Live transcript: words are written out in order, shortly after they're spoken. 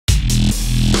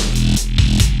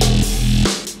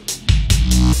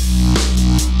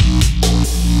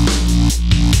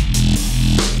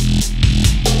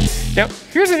Now,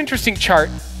 here's an interesting chart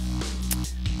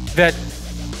that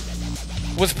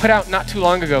was put out not too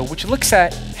long ago, which looks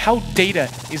at how data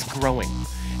is growing.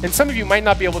 And some of you might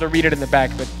not be able to read it in the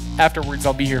back, but afterwards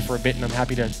I'll be here for a bit and I'm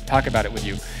happy to talk about it with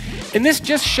you. And this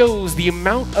just shows the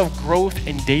amount of growth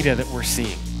in data that we're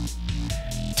seeing.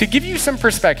 To give you some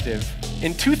perspective,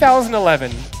 in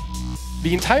 2011,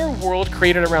 the entire world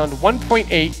created around 1.8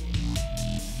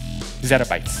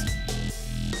 zettabytes.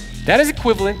 That is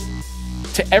equivalent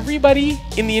to everybody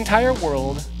in the entire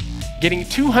world getting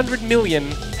 200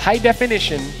 million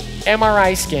high-definition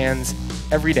MRI scans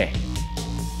every day.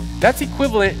 That's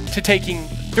equivalent to taking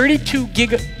 32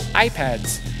 gig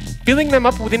iPads, filling them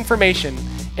up with information,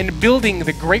 and building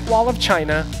the Great Wall of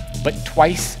China, but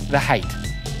twice the height.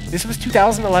 This was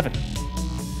 2011.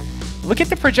 Look at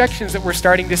the projections that we're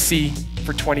starting to see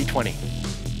for 2020.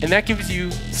 And that gives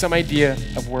you some idea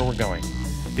of where we're going.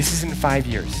 This is in 5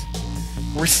 years.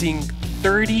 We're seeing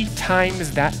 30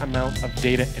 times that amount of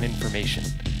data and information.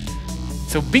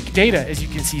 So big data, as you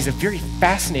can see, is a very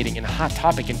fascinating and hot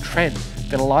topic and trend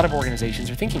that a lot of organizations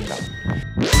are thinking about.